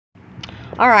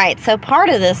Alright, so part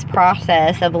of this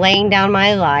process of laying down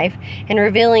my life and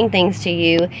revealing things to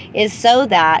you is so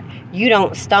that you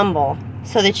don't stumble,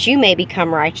 so that you may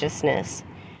become righteousness.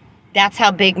 That's how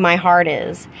big my heart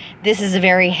is. This is a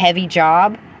very heavy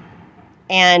job,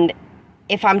 and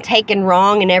if I'm taken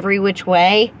wrong in every which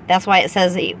way, that's why it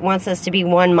says it wants us to be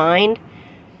one mind.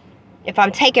 If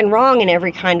I'm taken wrong in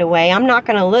every kind of way, I'm not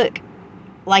going to look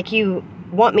like you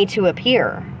want me to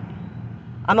appear.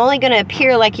 I'm only going to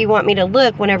appear like you want me to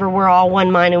look whenever we're all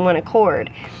one mind and one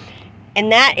accord.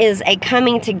 And that is a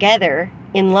coming together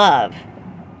in love.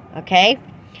 Okay?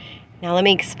 Now let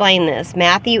me explain this.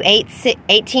 Matthew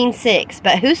 18:6.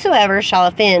 But whosoever shall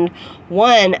offend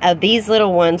one of these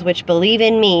little ones which believe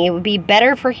in me, it would be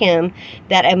better for him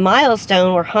that a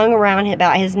millstone were hung around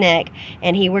about his neck,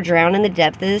 and he were drowned in the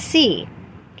depth of the sea.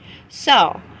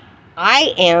 So,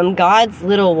 I am God's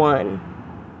little one.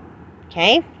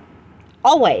 Okay?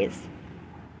 Always.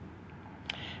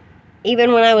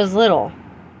 Even when I was little.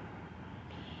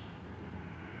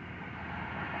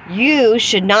 You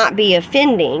should not be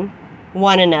offending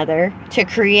one another to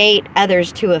create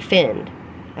others to offend.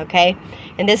 Okay?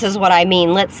 And this is what I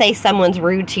mean. Let's say someone's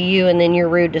rude to you and then you're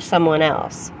rude to someone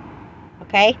else.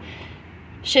 Okay?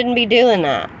 Shouldn't be doing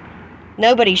that.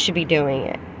 Nobody should be doing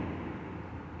it.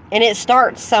 And it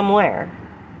starts somewhere.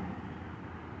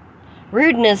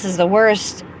 Rudeness is the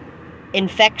worst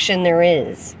infection there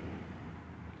is.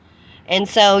 And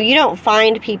so you don't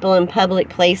find people in public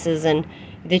places and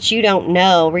that you don't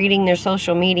know reading their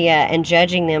social media and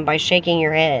judging them by shaking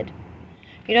your head.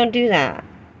 You don't do that.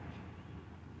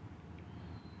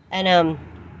 And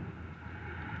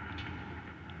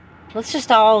let's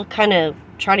just all kind of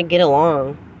try to get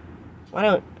along.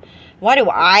 Why do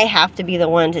I have to be the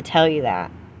one to tell you that?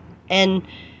 And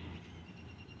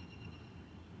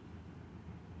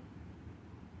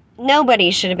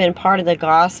nobody should have been part of the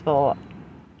gospel.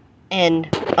 And,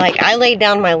 like, I laid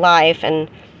down my life, and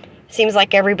it seems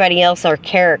like everybody else are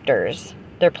characters.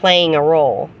 They're playing a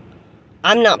role.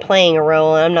 I'm not playing a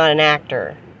role, and I'm not an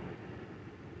actor.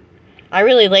 I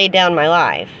really laid down my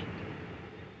life.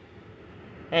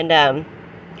 And,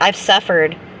 I've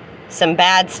suffered some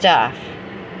bad stuff.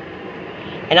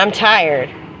 And I'm tired.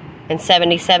 And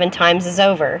 77 times is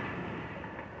over.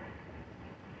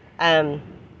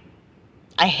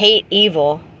 I hate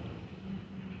evil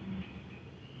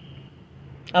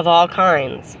of all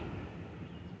kinds.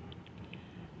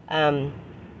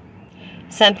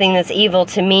 Something that's evil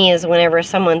to me is whenever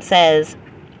someone says,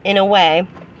 in a way,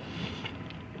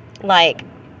 like,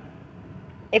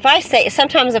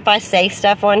 sometimes if I say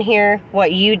stuff on here,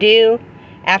 what you do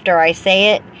after I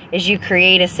say it is you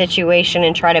create a situation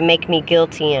and try to make me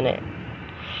guilty in it.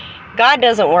 God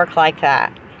doesn't work like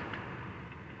that.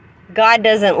 God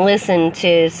doesn't listen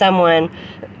to someone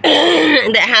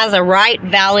that has a right,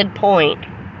 valid point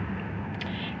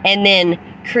and then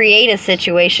create a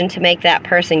situation to make that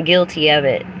person guilty of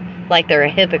it, like they're a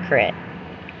hypocrite.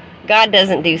 God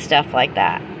doesn't do stuff like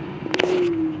that.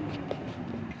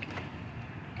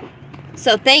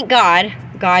 So thank God,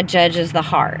 God judges the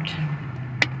heart.